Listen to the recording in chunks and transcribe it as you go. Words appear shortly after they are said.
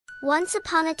Once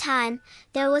upon a time,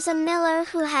 there was a miller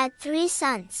who had 3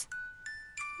 sons.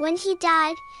 When he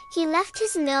died, he left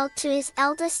his mill to his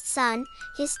eldest son,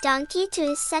 his donkey to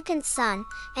his second son,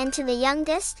 and to the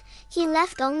youngest, he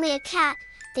left only a cat.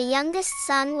 The youngest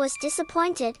son was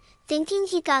disappointed, thinking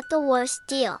he got the worst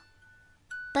deal.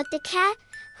 But the cat,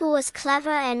 who was clever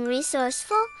and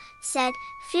resourceful, said,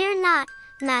 "Fear not,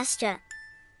 master.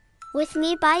 With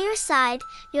me by your side,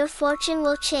 your fortune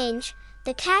will change."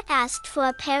 The cat asked for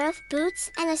a pair of boots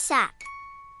and a sack.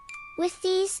 With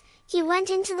these, he went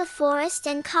into the forest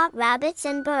and caught rabbits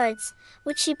and birds,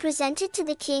 which he presented to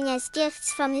the king as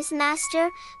gifts from his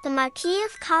master, the Marquis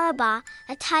of Carabas,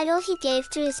 a title he gave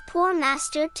to his poor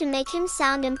master to make him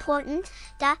sound important.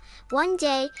 One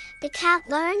day, the cat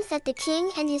learned that the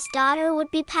king and his daughter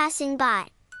would be passing by.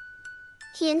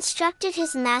 He instructed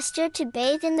his master to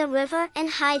bathe in the river and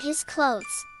hide his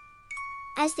clothes.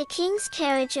 As the king's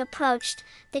carriage approached,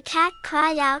 the cat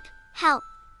cried out, "Help!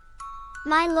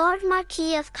 My lord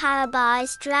Marquis of Carabas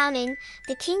is drowning."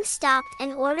 The king stopped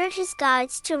and ordered his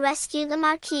guards to rescue the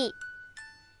Marquis.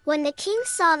 When the king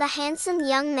saw the handsome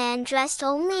young man dressed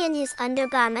only in his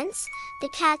undergarments, the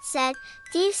cat said,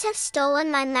 "Thieves have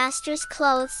stolen my master's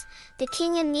clothes." The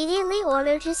king immediately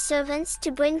ordered his servants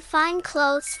to bring fine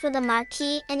clothes for the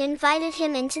Marquis and invited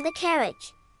him into the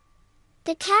carriage.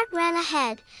 The cat ran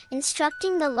ahead,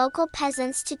 instructing the local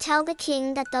peasants to tell the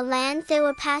king that the land they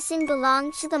were passing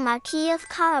belonged to the Marquis of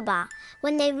Carabas.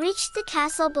 When they reached the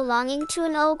castle belonging to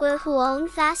an ogre who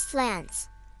owned vast lands,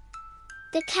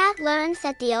 the cat learned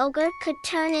that the ogre could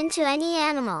turn into any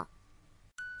animal.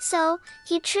 So,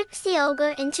 he tricked the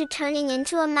ogre into turning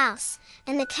into a mouse,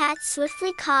 and the cat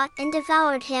swiftly caught and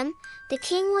devoured him. The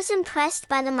king was impressed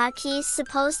by the Marquis's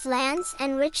supposed lands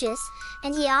and riches,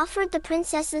 and he offered the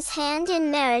princess's hand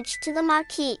in marriage to the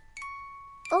Marquis.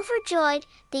 Overjoyed,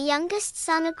 the youngest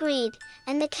son agreed,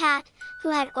 and the cat, who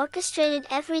had orchestrated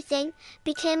everything,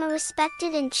 became a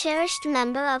respected and cherished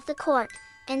member of the court.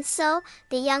 And so,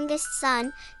 the youngest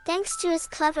son, thanks to his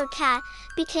clever cat,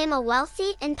 became a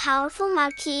wealthy and powerful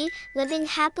Marquis, living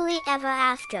happily ever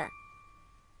after.